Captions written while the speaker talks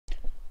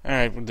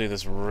Alright, we'll do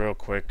this real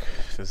quick.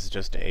 This is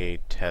just a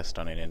test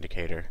on an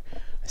indicator.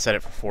 I set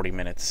it for 40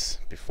 minutes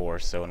before,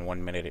 so in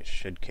 1 minute it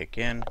should kick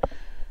in.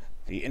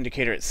 The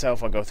indicator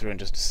itself I'll go through in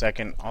just a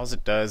second. All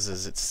it does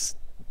is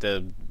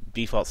the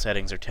default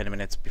settings are 10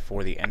 minutes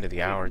before the end of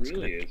the hour. It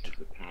really is just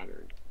a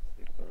pattern.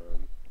 If,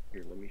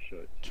 here, let me show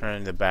it to you.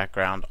 Turn the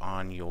background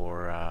on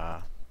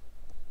your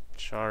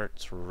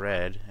charts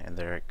red, and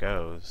there it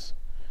goes.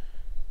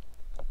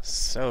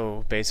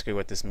 So basically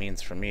what this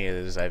means for me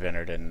is I've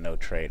entered in no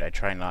trade. I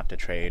try not to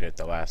trade at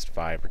the last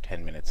 5 or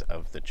 10 minutes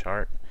of the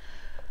chart.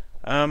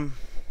 Now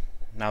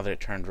that it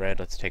turned red,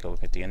 let's take a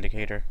look at the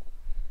indicator.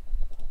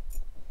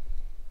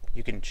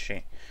 You can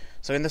change.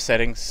 So in the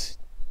settings,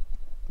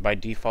 by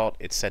default,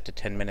 it's set to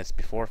 10 minutes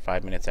before,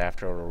 5 minutes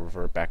after, it'll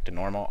revert back to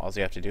normal. All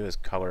you have to do is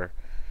color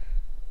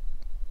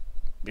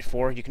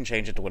before. You can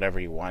change it to whatever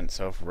you want.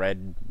 So if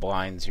red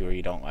blinds you or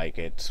you don't like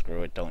it,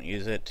 screw it, don't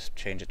use it.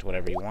 Change it to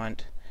whatever you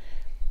want.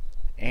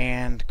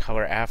 And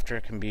color after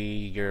can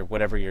be your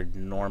whatever your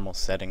normal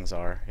settings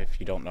are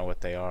if you don't know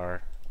what they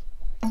are.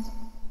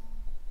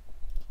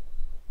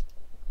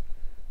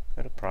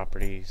 Go to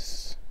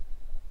properties,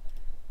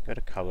 go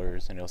to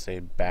colors, and you'll say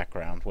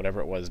background, whatever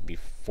it was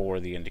before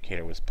the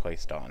indicator was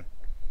placed on.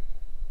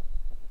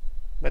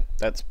 But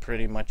that's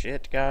pretty much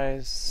it,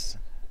 guys.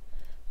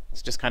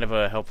 It's just kind of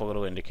a helpful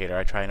little indicator.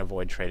 I try and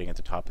avoid trading at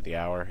the top of the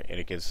hour,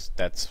 and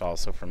that's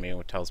also for me.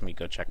 It tells me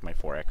go check my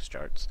Forex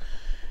charts.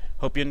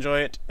 Hope you enjoy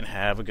it, and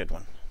have a good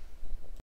one.